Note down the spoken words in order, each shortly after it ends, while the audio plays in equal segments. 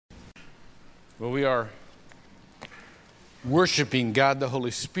Well, we are worshiping God the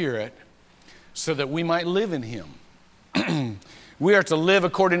Holy Spirit so that we might live in Him. We are to live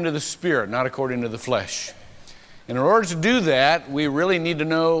according to the Spirit, not according to the flesh. And in order to do that, we really need to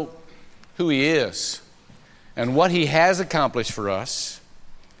know who He is and what He has accomplished for us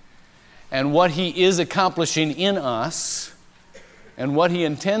and what He is accomplishing in us and what He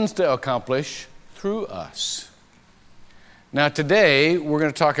intends to accomplish through us. Now today, we're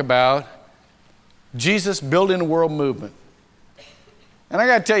going to talk about Jesus building a world movement. And I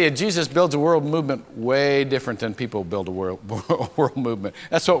got to tell you, Jesus builds a world movement way different than people build a world movement.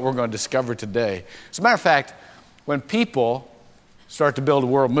 That's what we're going to discover today. As a matter of fact, when people start to build a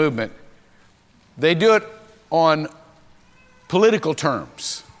world movement, they do it on political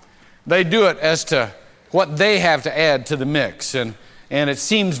terms. They do it as to what they have to add to the mix. And it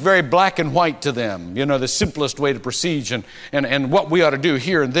seems very black and white to them, you know, the simplest way to proceed and what we ought to do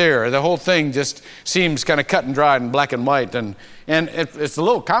here and there. The whole thing just seems kind of cut and dried and black and white. And it's a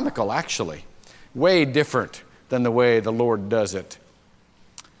little comical, actually. Way different than the way the Lord does it.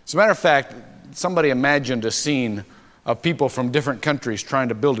 As a matter of fact, somebody imagined a scene of people from different countries trying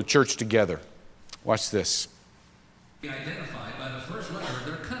to build a church together. Watch this. Identified by the first letter of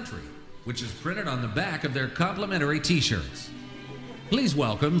their country, which is printed on the back of their complimentary T-shirts. Please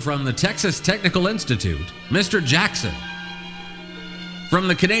welcome from the Texas Technical Institute, Mr. Jackson. From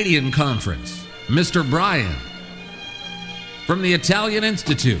the Canadian Conference, Mr. Bryan. From the Italian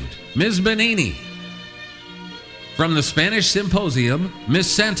Institute, Ms. Benini. From the Spanish Symposium, Ms.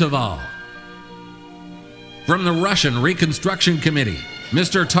 Santoval. From the Russian Reconstruction Committee,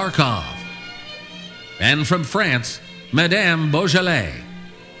 Mr. Tarkov. And from France, Madame Beaujolais.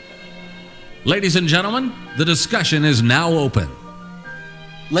 Ladies and gentlemen, the discussion is now open.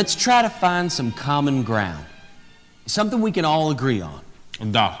 Let's try to find some common ground. Something we can all agree on.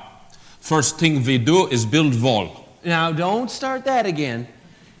 Da. First thing we do is build wall. Now, don't start that again.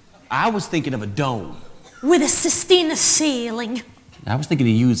 I was thinking of a dome. With a Sistine ceiling. I was thinking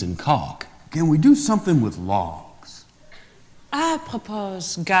of using caulk. Can we do something with logs? I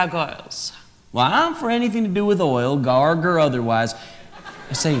propose gargoyles. Well, I'm for anything to do with oil, garg or otherwise.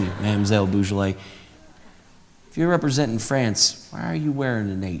 I say, Mademoiselle Beaujolais, if you're representing France, why are you wearing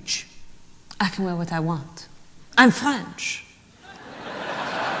an H? I can wear what I want. I'm French.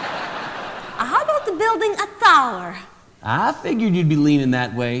 How about building a tower? I figured you'd be leaning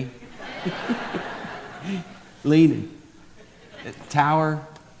that way. Leaning. Tower.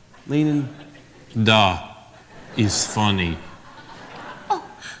 Leaning. Da is funny. Oh,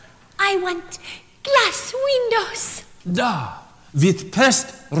 I want glass windows. Da. With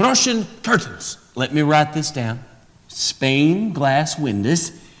pressed Russian curtains. Let me write this down. Spain glass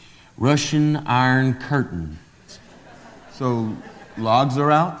windows, Russian iron curtain. So, logs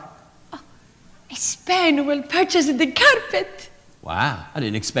are out? Oh, Spain will purchase the carpet. Wow, I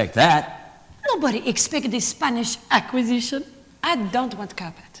didn't expect that. Nobody expected the Spanish acquisition. I don't want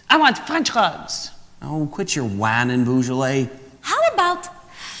carpet. I want French rugs. Oh, quit your whining, Beaujolais. How about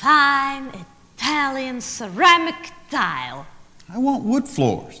fine Italian ceramic tile? I want wood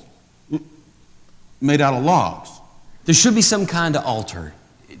floors. Made out of logs. There should be some kind of altar,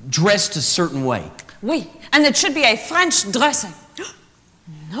 dressed a certain way. Oui, and it should be a French dressing.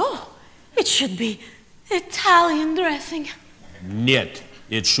 No, it should be Italian dressing. Niet.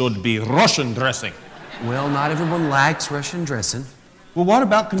 It should be Russian dressing. Well, not everyone likes Russian dressing. Well, what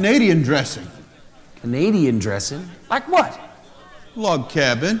about Canadian dressing? Canadian dressing? Like what? Log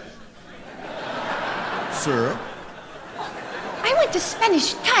cabin. Syrup. I want a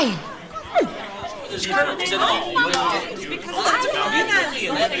Spanish tile. There's curtains and all. I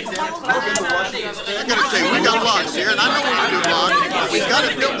gotta say, we got logs here, and I know when we do logs, we've got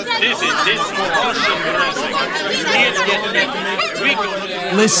to build the... This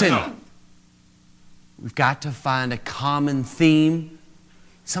is Listen. We've got to find a common theme,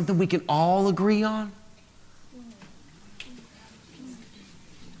 something we can all agree on.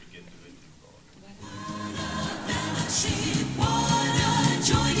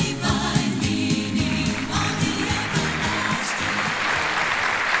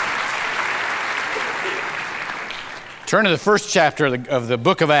 Turn to the first chapter of the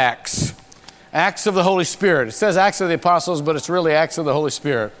book of Acts. Acts of the Holy Spirit. It says Acts of the Apostles, but it's really Acts of the Holy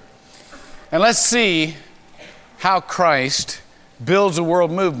Spirit. And let's see how Christ builds a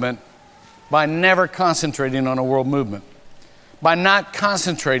world movement by never concentrating on a world movement. By not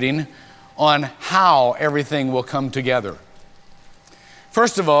concentrating on how everything will come together.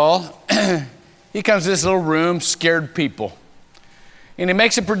 First of all, he comes to this little room, scared people. And he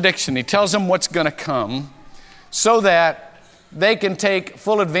makes a prediction. He tells them what's going to come so that they can take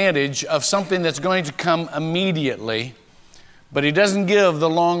full advantage of something that's going to come immediately, but he doesn't give the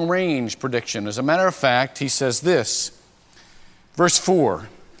long-range prediction. As a matter of fact, he says this, verse 4,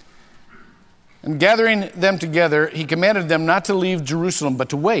 and gathering them together, he commanded them not to leave Jerusalem, but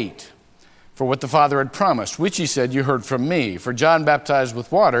to wait for what the Father had promised, which he said, you heard from me. For John baptized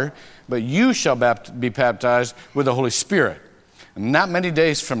with water, but you shall be baptized with the Holy Spirit, not many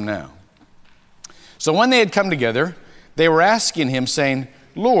days from now. So when they had come together, they were asking him, saying,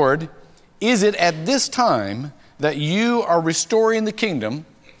 Lord, is it at this time that you are restoring the kingdom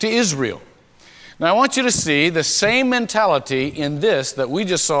to Israel? Now I want you to see the same mentality in this that we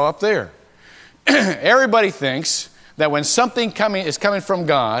just saw up there. Everybody thinks that when something is coming from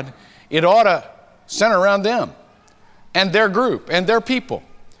God, it ought to center around them and their group and their people.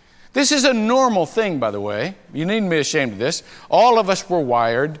 This is a normal thing, by the way. You needn't be ashamed of this. All of us were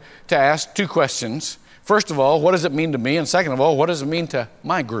wired to ask two questions. First of all, what does it mean to me? And second of all, what does it mean to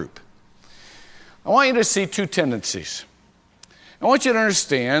my group? I want you to see two tendencies. I want you to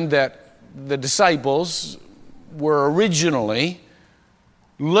understand that the disciples were originally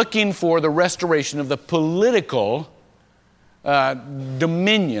looking for the restoration of the political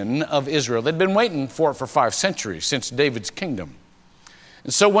dominion of Israel. They'd been waiting for it for 5 centuries, since David's kingdom.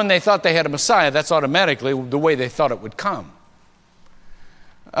 And so when they thought they had a Messiah, that's automatically the way they thought it would come.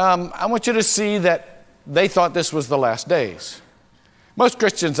 I want you to see that they thought this was the last days. Most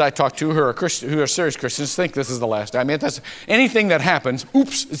Christians I talk to who are serious Christians think this is the last day. I mean, that's anything that happens,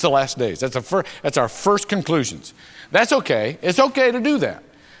 oops, it's the last days. That's our first conclusions. That's okay. It's okay to do that.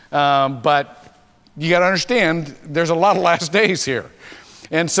 But you got to understand, there's a lot of last days here.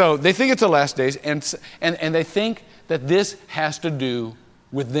 And so they think it's the last days, and they think that this has to do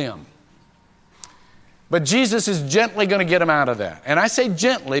with them. But Jesus is gently going to get them out of that. And I say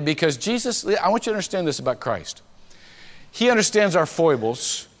gently because Jesus, I want you to understand this about Christ. He understands our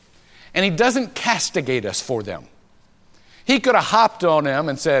foibles, and he doesn't castigate us for them. He could have hopped on them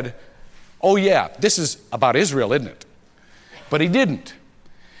and said, oh yeah, this is about Israel, isn't it? But he didn't.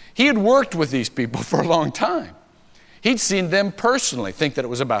 He had worked with these people for a long time. He'd seen them personally think that it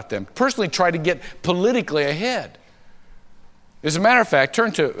was about them, personally try to get politically ahead. As a matter of fact,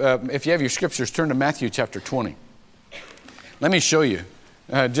 turn to, if you have your scriptures, turn to Matthew chapter 20. Let me show you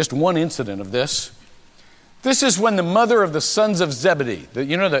just one incident of this. This is when the mother of the sons of Zebedee,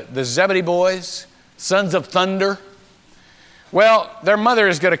 the Zebedee boys, sons of thunder. Well, their mother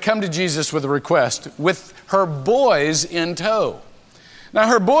is going to come to Jesus with a request with her boys in tow. Now,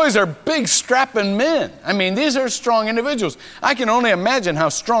 her boys are big, strapping men. I mean, these are strong individuals. I can only imagine how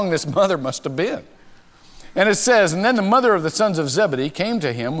strong this mother must have been. And it says, and then the mother of the sons of Zebedee came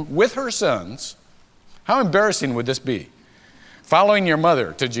to him with her sons. How embarrassing would this be? Following your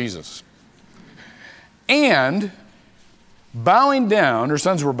mother to Jesus. And bowing down, her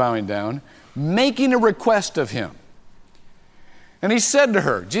sons were bowing down, making a request of him. And he said to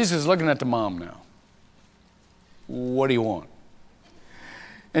her, Jesus is looking at the mom now, what do you want?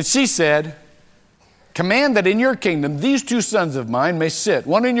 And she said, command that in your kingdom these 2 sons of mine may sit,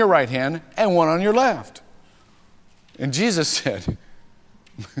 one in your right hand and one on your left. And Jesus said,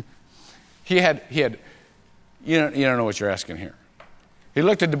 he had, you don't know what you're asking here. He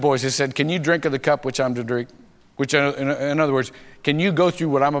looked at the boys. He said, can you drink of the cup which I'm to drink? Which, in other words, can you go through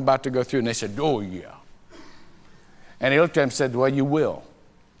what I'm about to go through? And they said, oh, yeah. And he looked at him and said, well, you will.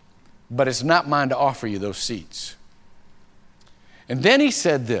 But it's not mine to offer you those seats. And then he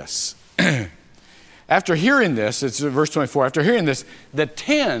said this. After hearing this, it's verse 24, after hearing this, the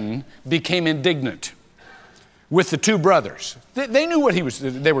 10 became indignant with the 2 brothers. They knew what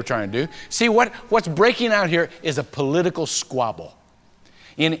they were trying to do. See, what's breaking out here is a political squabble.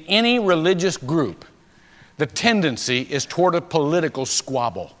 In any religious group, the tendency is toward a political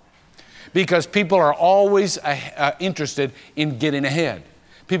squabble because people are always interested in getting ahead.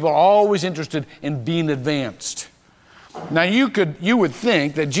 People are always interested in being advanced. Now, you would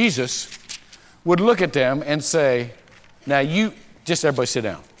think that Jesus would look at them and say, now you, just everybody sit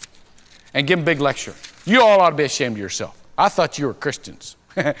down and give them a big lecture. You all ought to be ashamed of yourself. I thought you were Christians.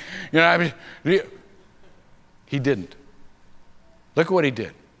 He didn't. Look at what he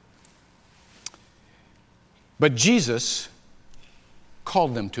did. But Jesus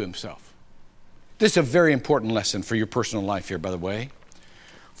called them to himself. This is a very important lesson for your personal life here, by the way.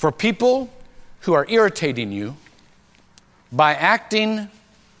 For people who are irritating you by acting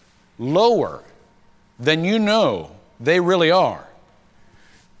lower than you know they really are,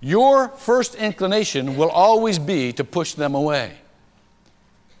 your first inclination will always be to push them away.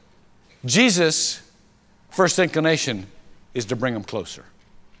 Jesus' first inclination is to bring them closer.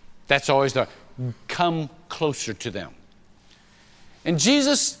 That's always the come closer to them. And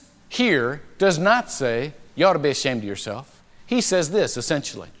Jesus here does not say, you ought to be ashamed of yourself. He says this,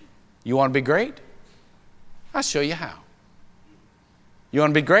 essentially. You want to be great? I'll show you how. You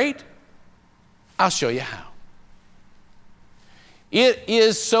want to be great? I'll show you how. It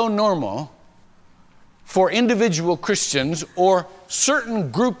is so normal for individual Christians or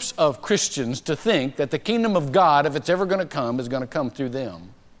certain groups of Christians to think that the kingdom of God, if it's ever going to come, is going to come through them.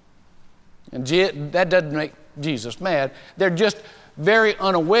 And that doesn't make Jesus mad. They're just very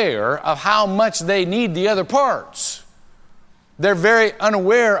unaware of how much they need the other parts. They're very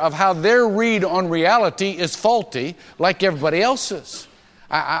unaware of how their read on reality is faulty like everybody else's.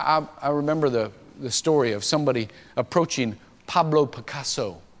 I remember the story of somebody approaching Pablo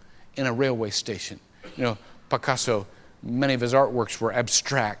Picasso in a railway station. You know, Picasso, many of his artworks were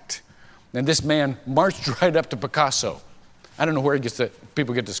abstract. And this man marched right up to Picasso. I don't know where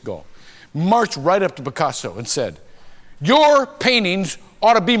people get this goal. Marched right up to Picasso and said, your paintings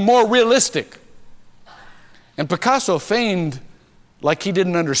ought to be more realistic. And Picasso feigned like he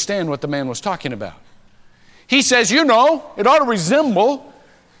didn't understand what the man was talking about. He says, you know, it ought to resemble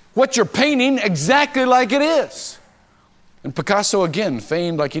what you're painting exactly like it is. And Picasso again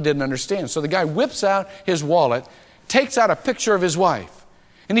feigned like he didn't understand. So the guy whips out his wallet, takes out a picture of his wife,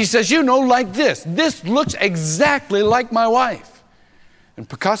 and he says, you know, like this. This looks exactly like my wife. And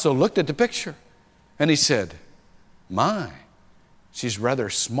Picasso looked at the picture and he said, my, she's rather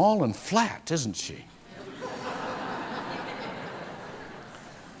small and flat, isn't she?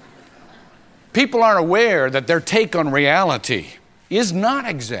 People aren't aware that their take on reality is not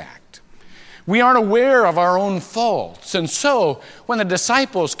exact. We aren't aware of our own faults. And so when the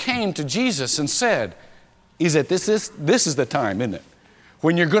disciples came to Jesus and said, this is the time, isn't it?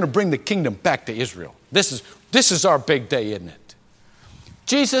 When you're going to bring the kingdom back to Israel. This is our big day, isn't it?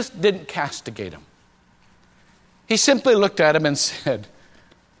 Jesus didn't castigate them. He simply looked at him and said,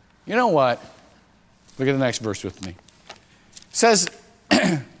 you know what? Look at the next verse with me. It says,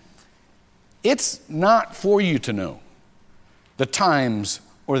 it's not for you to know the times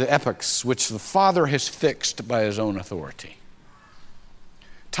or the epochs which the Father has fixed by his own authority.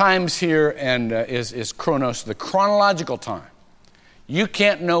 Times here and is chronos, the chronological time. You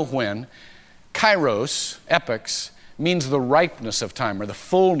can't know when. Kairos, epochs, means the ripeness of time or the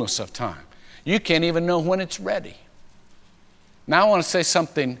fullness of time. You can't even know when it's ready. Now I want to say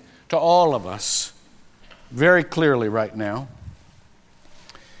something to all of us very clearly right now.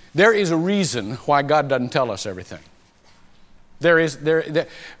 There is a reason why God doesn't tell us everything.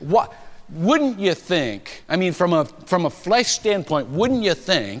 What wouldn't you think, I mean from a flesh standpoint, wouldn't you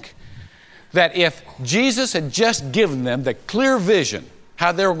think that if Jesus had just given them the clear vision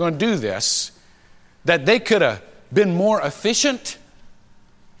how they were going to do this, that they could have been more efficient?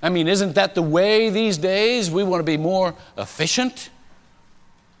 I mean, isn't that the way these days? We want to be more efficient.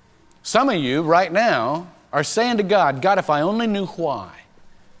 Some of you right now are saying to God, God, if I only knew why,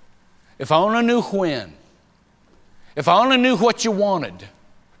 if I only knew when, if I only knew what you wanted,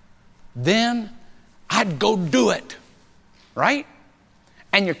 then I'd go do it, right?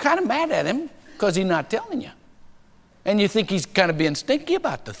 And you're kind of mad at him because he's not telling you. And you think he's kind of being stinky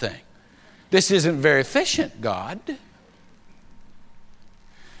about the thing. This isn't very efficient, God.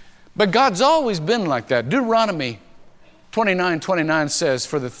 But God's always been like that. Deuteronomy 29:29 says,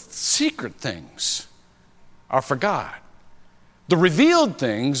 for the secret things are for God. The revealed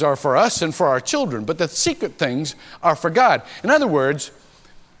things are for us and for our children, but the secret things are for God. In other words,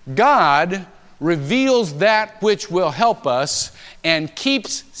 God reveals that which will help us and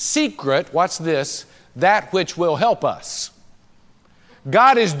keeps secret, watch this, that which will help us.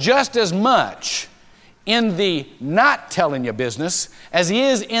 God is just as much in the not telling you business as he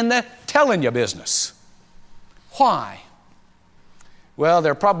is in the telling you business. Why? Well,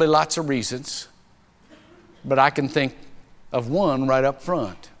 there are probably lots of reasons, but I can think of one right up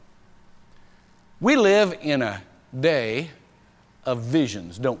front. We live in a day of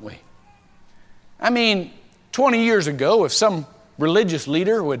visions, don't we? I mean, 20 years ago, if some religious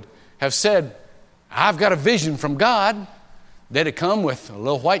leader would have said, I've got a vision from God, they'd have come with a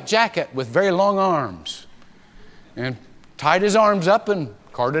little white jacket with very long arms and tied his arms up and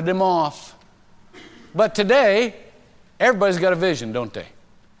carted him off. But today, everybody's got a vision, don't they?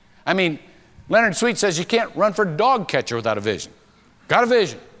 I mean, Leonard Sweet says you can't run for dog catcher without a vision. Got a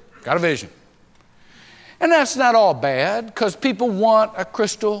vision. Got a vision. And that's not all bad, because people want a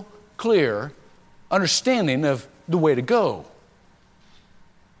crystal clear understanding of the way to go.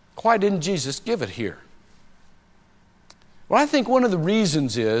 Why didn't Jesus give it here? Well, I think one of the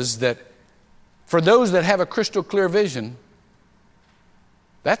reasons is that for those that have a crystal clear vision,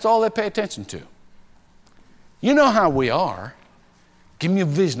 that's all they pay attention to. You know how we are. Give me a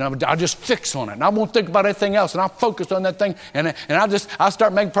vision. I'll just fix on it. And I won't think about anything else. And I'll focus on that thing. And I'll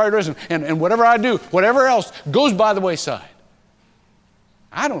start making progress. And whatever I do, whatever else goes by the wayside.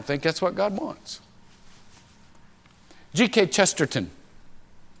 I don't think that's what God wants. G.K. Chesterton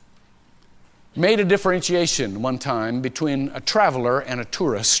made a differentiation one time between a traveler and a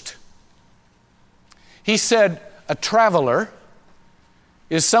tourist. He said a traveler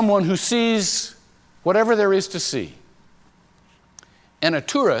is someone who sees whatever there is to see. And a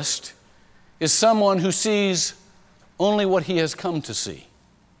tourist is someone who sees only what he has come to see.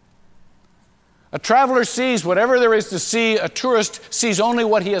 A traveler sees whatever there is to see. A tourist sees only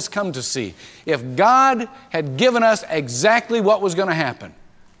what he has come to see. If God had given us exactly what was going to happen,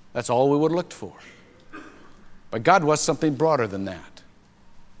 that's all we would have looked for. But God wants something broader than that.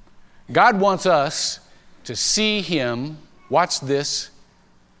 God wants us to see Him, watch this,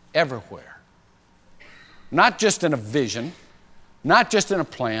 everywhere. Not just in a vision, not just in a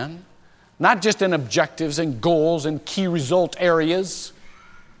plan, not just in objectives and goals and key result areas.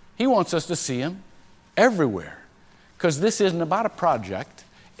 He wants us to see Him everywhere. Because this isn't about a project,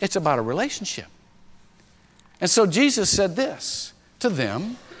 it's about a relationship. And so Jesus said this to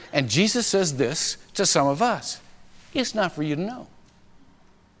them, and Jesus says this to some of us. It's not for you to know.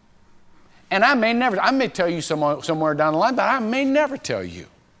 And I may tell you somewhere down the line, but I may never tell you.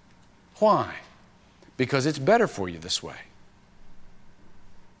 Why? Because it's better for you this way.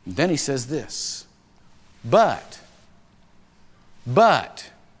 And then he says this, but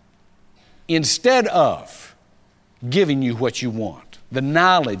instead of giving you what you want, the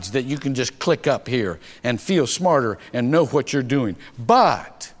knowledge that you can just click up here and feel smarter and know what you're doing,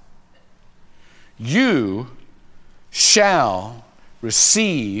 but you shall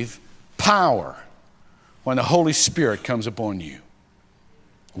receive power when the Holy Spirit comes upon you.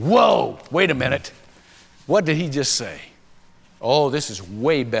 Whoa, wait a minute. What did he just say? Oh, this is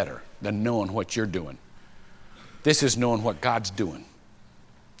way better than knowing what you're doing. This is knowing what God's doing.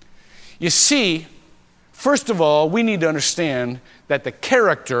 You see, first of all, we need to understand that the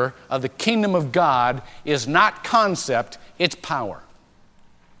character of the kingdom of God is not concept, it's power.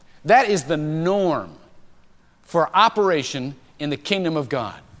 That is the norm for operation in the kingdom of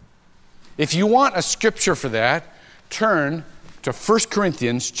God. If you want a scripture for that, turn to 1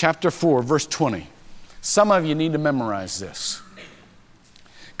 Corinthians chapter 4, verse 20. Some of you need to memorize this.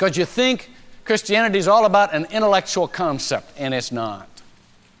 Because you think Christianity is all about an intellectual concept, and it's not.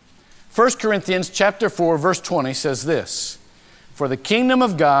 1 Corinthians chapter 4, verse 20 says this, for the kingdom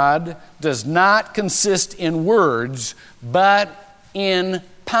of God does not consist in words, but in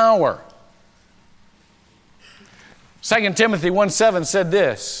power. 2 Timothy 1:7 said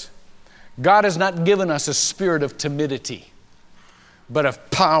this, God has not given us a spirit of timidity, but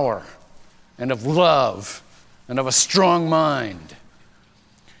of power and of love and of a strong mind.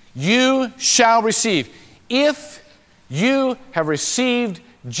 You shall receive. If you have received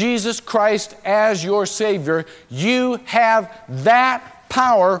Jesus Christ as your Savior, you have that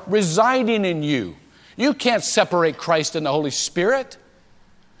power residing in you. You can't separate Christ and the Holy Spirit.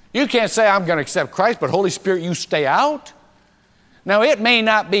 You can't say, I'm going to accept Christ, but Holy Spirit, you stay out. Now, it may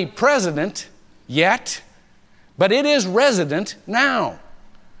not be present yet, but it is resident now.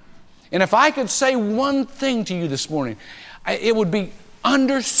 And if I could say one thing to you this morning, it would be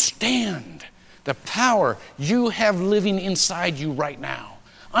understand the power you have living inside you right now.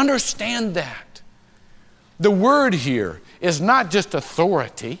 Understand that. The word here is not just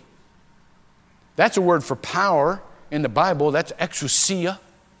authority. That's a word for power in the Bible. That's exousia.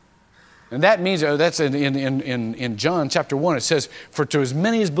 And that means, that's in John chapter 1, it says, for to as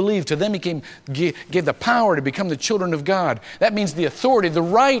many as believe, to them he gave the power to become the children of God. That means the authority, the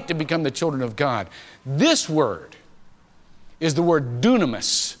right to become the children of God. This word is the word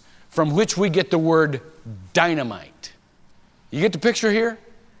dunamis, from which we get the word dynamite. You get the picture here?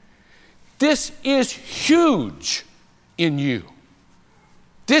 This is huge in you.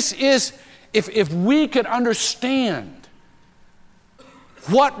 This is, if we could understand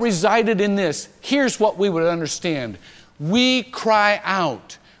what resided in this, here's what we would understand. We cry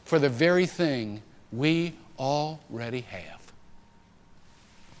out for the very thing we already have.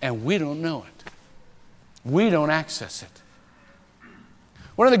 And we don't know it. We don't access it.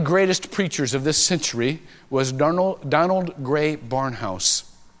 One of the greatest preachers of this century was Donald Gray Barnhouse,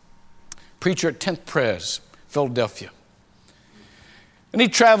 preacher at 10th Pres, Philadelphia. And he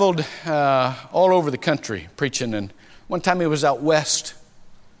traveled all over the country preaching, and one time he was out west.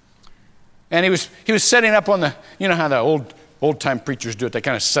 And he was setting up on the, you know how the old time preachers do it, they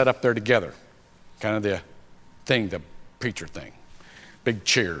kind of set up there together. Kind of the thing, the preacher thing. Big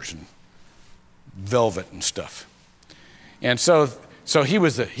chairs and velvet and stuff. And so So he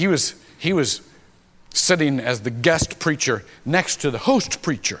was sitting as the guest preacher next to the host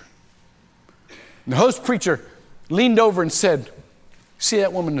preacher. And the host preacher leaned over and said, "See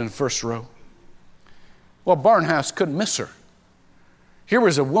that woman in the first row?" Well, Barnhouse couldn't miss her. Here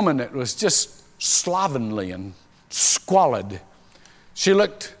was a woman that was just slovenly and squalid. She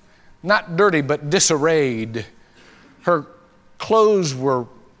looked not dirty, but disarrayed. Her clothes were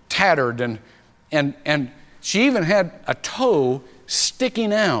tattered, and she even had a toe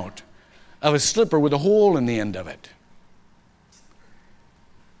sticking out of a slipper with a hole in the end of it.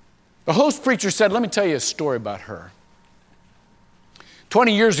 The host preacher said, "Let me tell you a story about her.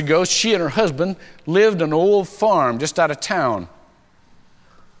 20 years ago, she and her husband lived on an old farm just out of town.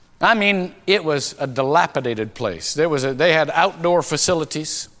 I mean, it was a dilapidated place. They had outdoor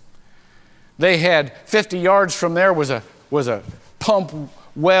facilities. They had 50 yards from there was a pump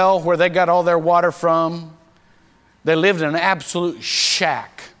well where they got all their water from. They lived in an absolute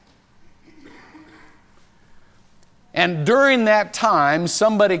shack. And during that time,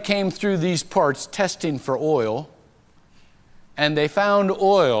 somebody came through these parts testing for oil, and they found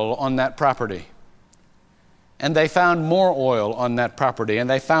oil on that property. And they found more oil on that property, and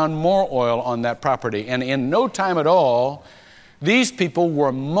they found more oil on that property. And in no time at all, these people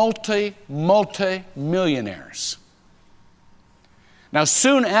were multi-millionaires. Now,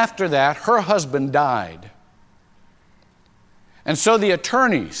 soon after that, her husband died. And so the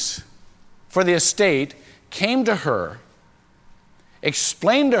attorneys for the estate came to her,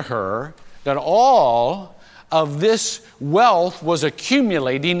 explained to her that all of this wealth was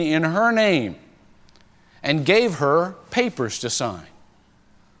accumulating in her name, and gave her papers to sign.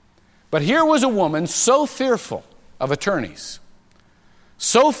 But here was a woman so fearful of attorneys,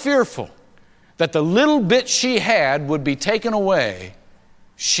 so fearful that the little bit she had would be taken away,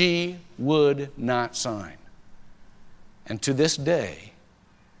 she would not sign. And to this day,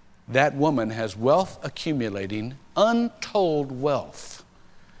 that woman has wealth accumulating, untold wealth.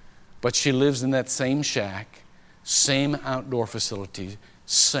 But she lives in that same shack, same outdoor facility,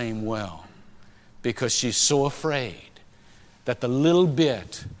 same well. Because she's so afraid that the little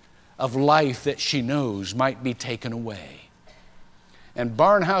bit of life that she knows might be taken away. And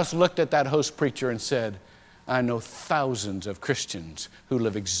Barnhouse looked at that host preacher and said, "I know thousands of Christians who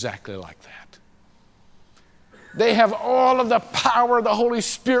live exactly like that. They have all of the power of the Holy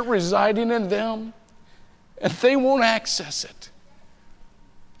Spirit residing in them, and they won't access it."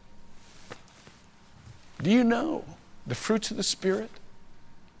 Do you know the fruits of the Spirit?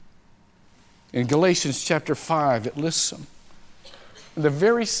 In Galatians chapter 5, it lists them. And the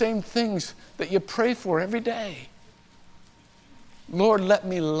very same things that you pray for every day. Lord, let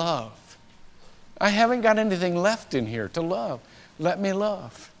me love. I haven't got anything left in here to love. Let me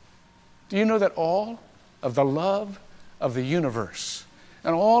love. Do you know that all of the love of the universe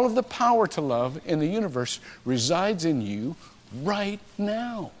and all of the power to love in the universe resides in you right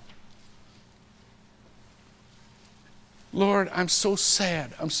now? Lord, I'm so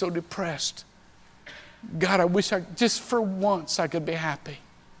sad. I'm so depressed. God, I wish just for once I could be happy.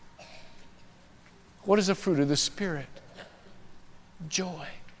 What is the fruit of the Spirit? Joy.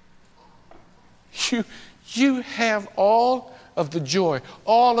 You have all of the joy,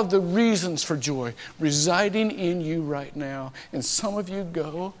 all of the reasons for joy residing in you right now. And some of you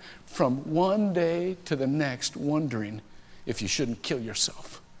go from one day to the next wondering if you shouldn't kill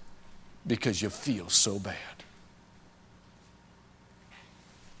yourself because you feel so bad.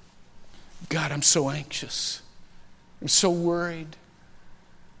 God, I'm so anxious. I'm so worried.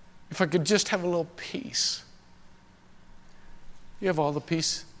 If I could just have a little peace. You have all the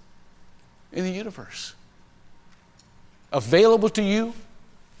peace in the universe available to you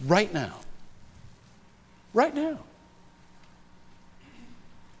right now. Right now.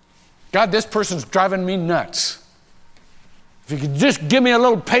 God, this person's driving me nuts. If you could just give me a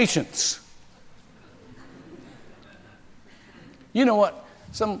little patience. You know what?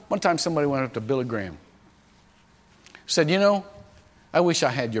 One time somebody went up to Billy Graham. Said, "You know, I wish I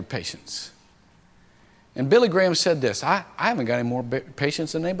had your patience." And Billy Graham said this, I haven't got any more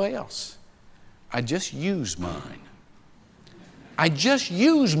patience than anybody else. I just use mine. I just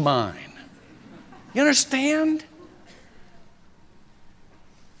use mine. You understand?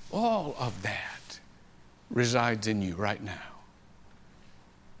 All of that resides in you right now.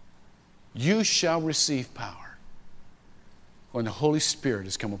 You shall receive power when the Holy Spirit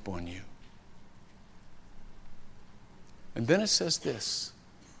has come upon you. And then it says this,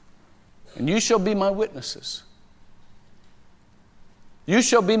 "And you shall be my witnesses." You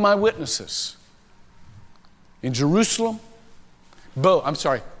shall be my witnesses in Jerusalem,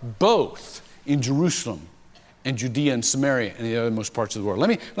 both in Jerusalem and Judea and Samaria and the othermost parts of the world. Let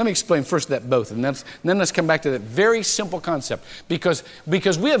me explain first that both, and then let's come back to that very simple concept, because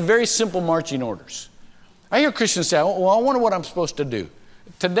we have very simple marching orders. I hear Christians say, well, I wonder what I'm supposed to do.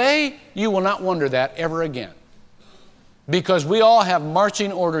 Today, you will not wonder that ever again, because we all have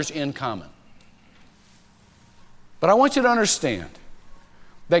marching orders in common. But I want you to understand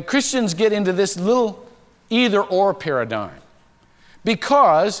that Christians get into this little either-or paradigm,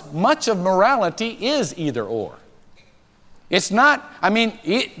 because much of morality is either or. It's not,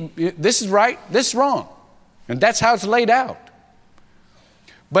 this is right, this is wrong. And that's how it's laid out.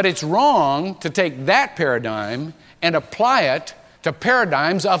 But it's wrong to take that paradigm and apply it to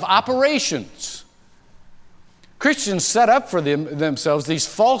paradigms of operations. Christians set up for themselves these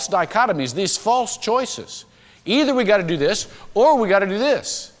false dichotomies, these false choices. Either we got to do this or we got to do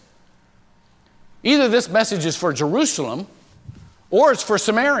this. Either this message is for Jerusalem, or it's for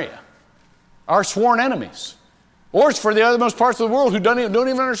Samaria, our sworn enemies. Or it's for the othermost parts of the world who don't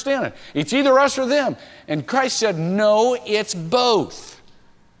even understand it. It's either us or them. And Christ said, no, it's both.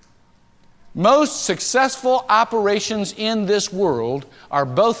 Most successful operations in this world are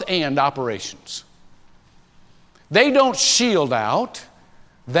both and operations. They don't shield out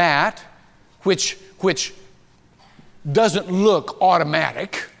that which doesn't look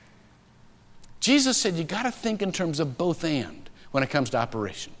automatic. Jesus said you got to think in terms of both and when it comes to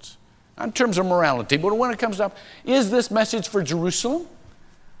operations. Not in terms of morality, but when it comes to, is this message for Jerusalem?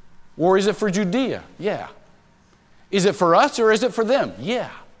 Or is it for Judea? Yeah. Is it for us or is it for them?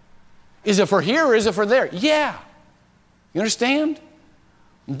 Yeah. Is it for here or is it for there? Yeah. You understand?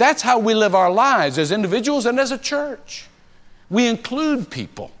 That's how we live our lives as individuals and as a church. We include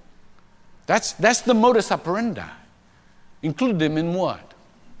people. That's the modus operandi. Include them in what?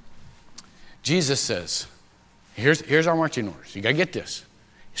 Jesus says, here's our marching orders. You got to get this.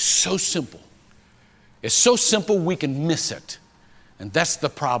 It's so simple. It's so simple we can miss it. And that's the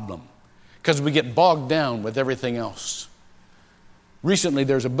problem, because we get bogged down with everything else. Recently,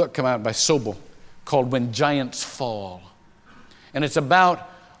 there's a book come out by Sobel called When Giants Fall. And it's about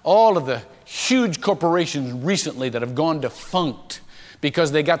all of the huge corporations recently that have gone defunct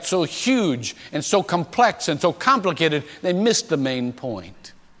because they got so huge and so complex and so complicated, they missed the main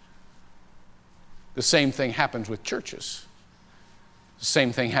point. The same thing happens with churches. The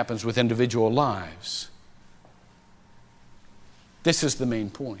same thing happens with individual lives. This is the main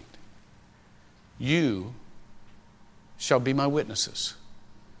point. You shall be my witnesses.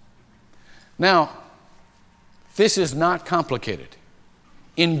 Now, this is not complicated.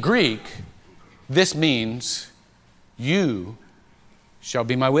 In Greek, this means you shall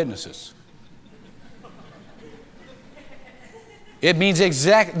be my witnesses. It means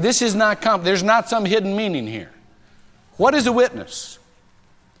this is not there's not some hidden meaning here. What is a witness?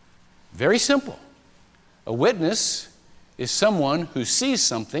 Very simple. A witness is someone who sees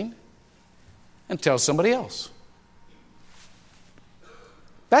something and tells somebody else.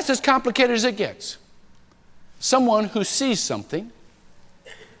 That's as complicated as it gets. Someone who sees something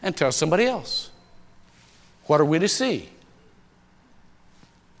and tells somebody else. What are we to see?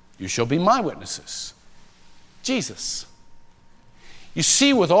 You shall be my witnesses. Jesus. You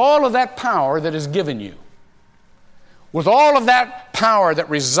see, with all of that power that is given you, with all of that power that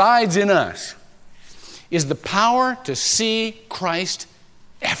resides in us, is the power to see Christ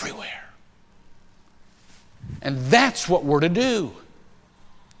everywhere. And that's what we're to do.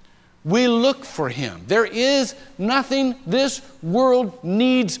 We look for Him. There is nothing this world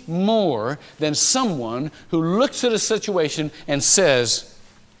needs more than someone who looks at a situation and says,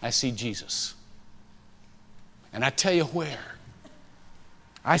 I see Jesus. And I tell you where.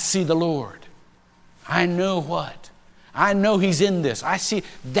 I see the Lord. I know what. I know He's in this. I see.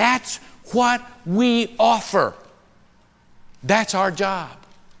 That's what we offer. That's our job.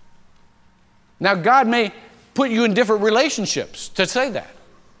 Now, God may put you in different relationships to say that.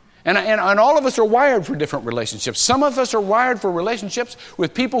 And all of us are wired for different relationships. Some of us are wired for relationships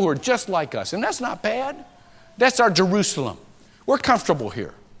with people who are just like us. And that's not bad. That's our Jerusalem. We're comfortable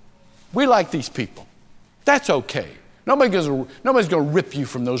here. We like these people. That's okay. Nobody's going to rip you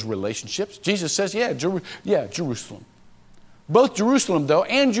from those relationships. Jesus says, Jerusalem. Both Jerusalem, though,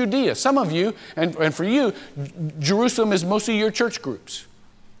 and Judea. Some of you, and for you, Jerusalem is mostly your church groups,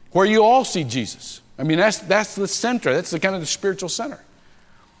 where you all see Jesus. I mean, that's the center. That's the kind of the spiritual center.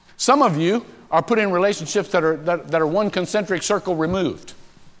 Some of you are put in relationships that are one concentric circle removed.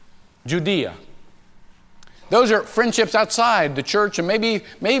 Judea. Those are friendships outside the church and maybe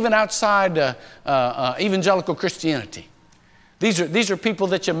even outside evangelical Christianity. These are people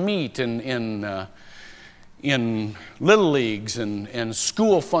that you meet in in little leagues and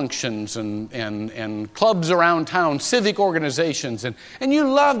school functions and clubs around town, civic organizations, and you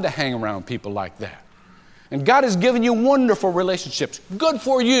love to hang around people like that. And God has given you wonderful relationships. Good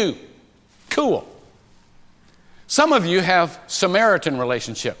for you. Cool. Some of you have Samaritan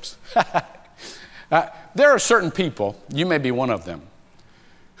relationships. There are certain people, you may be one of them,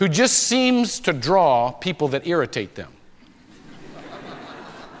 who just seems to draw people that irritate them.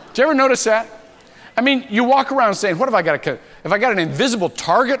 Did you ever notice that? I mean, you walk around saying, what have I got? Have I got an invisible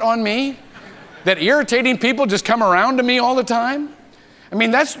target on me that irritating people just come around to me all the time? I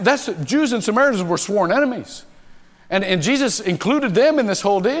mean, that's Jews and Samaritans were sworn enemies. And Jesus included them in this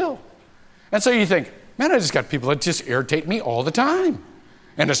whole deal. And so you think, man, I just got people that just irritate me all the time.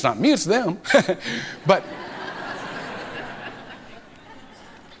 And it's not me, it's them. But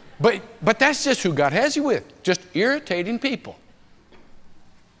that's just who God has you with, just irritating people.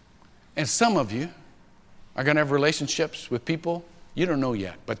 And some of you are going to have relationships with people you don't know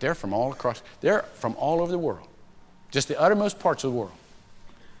yet, but they're from all over the world, just the uttermost parts of the world.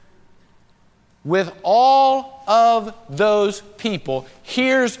 With all of those people,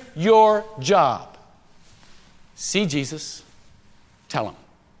 here's your job. See Jesus, tell him.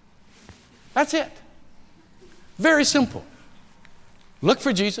 That's it. Very simple. Look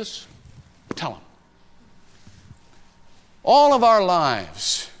for Jesus, tell him. All of our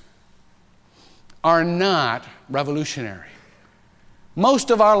lives are not revolutionary. Most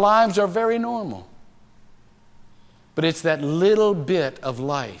of our lives are very normal. But it's that little bit of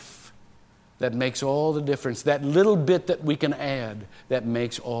life that makes all the difference. That little bit that we can add that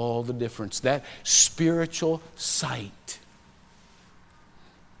makes all the difference. That spiritual sight.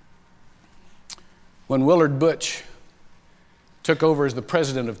 When Willard Butch took over as the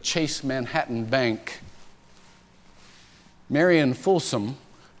president of Chase Manhattan Bank, Marion Folsom,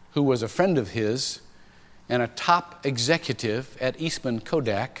 who was a friend of his and a top executive at Eastman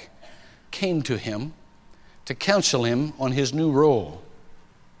Kodak, came to him to counsel him on his new role.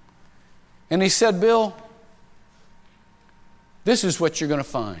 And he said, Bill, this is what you're going to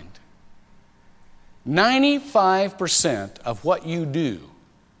find. 95% of what you do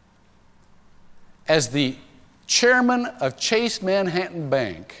as the chairman of Chase Manhattan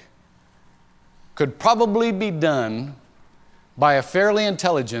Bank could probably be done by a fairly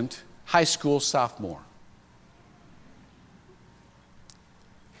intelligent high school sophomore.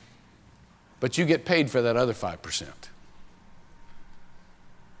 But you get paid for that other 5%.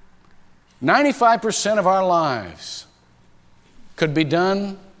 95% of our lives could be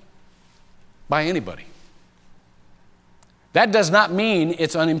done by anybody. That does not mean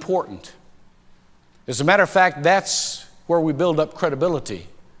it's unimportant. As a matter of fact, that's where we build up credibility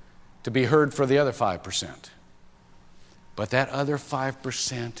to be heard for the other 5%. But that other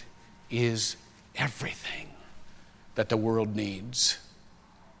 5% is everything that the world needs.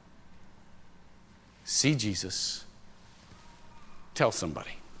 See Jesus. Tell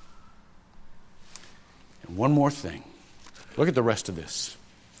somebody. And one more thing. Look at the rest of this.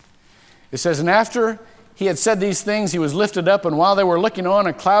 It says, and after he had said these things, he was lifted up, and while they were looking on,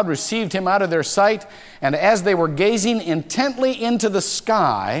 a cloud received him out of their sight. And as they were gazing intently into the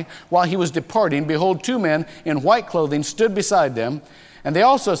sky while he was departing, behold, two men in white clothing stood beside them. And they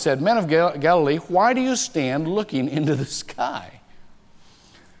also said, Men of Galilee, why do you stand looking into the sky?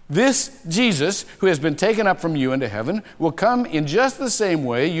 This Jesus, who has been taken up from you into heaven, will come in just the same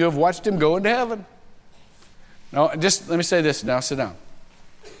way you have watched him go into heaven. Now, just let me say this now, sit down.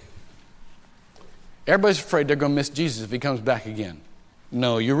 Everybody's afraid they're going to miss Jesus if he comes back again.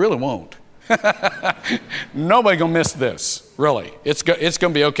 No, you really won't. Nobody's going to miss this, really. It's going to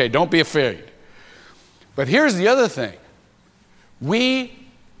be okay. Don't be afraid. But here's the other thing. We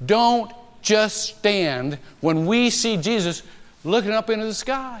don't just stand when we see Jesus looking up into the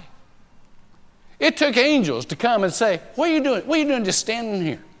sky. It took angels to come and say, what are you doing? What are you doing just standing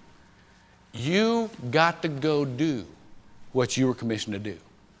here? You got to go do what you were commissioned to do.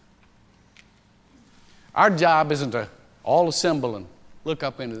 Our job isn't to all assemble and look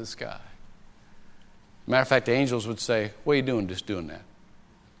up into the sky. Matter of fact, the angels would say, what are you doing just doing that?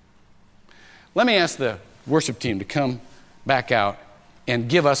 Let me ask the worship team to come back out and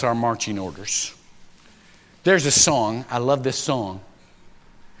give us our marching orders. There's a song, I love this song,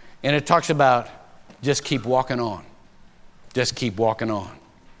 and it talks about just keep walking on. Just keep walking on.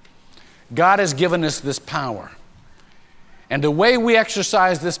 God has given us this power. And the way we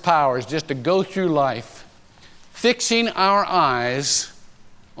exercise this power is just to go through life fixing our eyes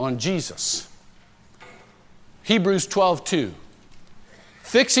on Jesus. Hebrews 12:2.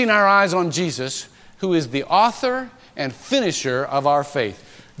 Fixing our eyes on Jesus, who is the author and finisher of our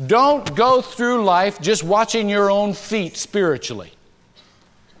faith. Don't go through life just watching your own feet spiritually.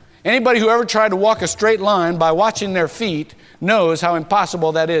 Anybody who ever tried to walk a straight line by watching their feet knows how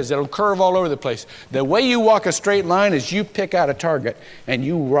impossible that is. It'll curve all over the place. The way you walk a straight line is you pick out a target and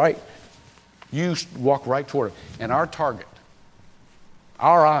you walk right toward it. And our target,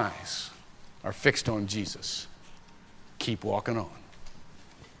 our eyes are fixed on Jesus. Keep walking on.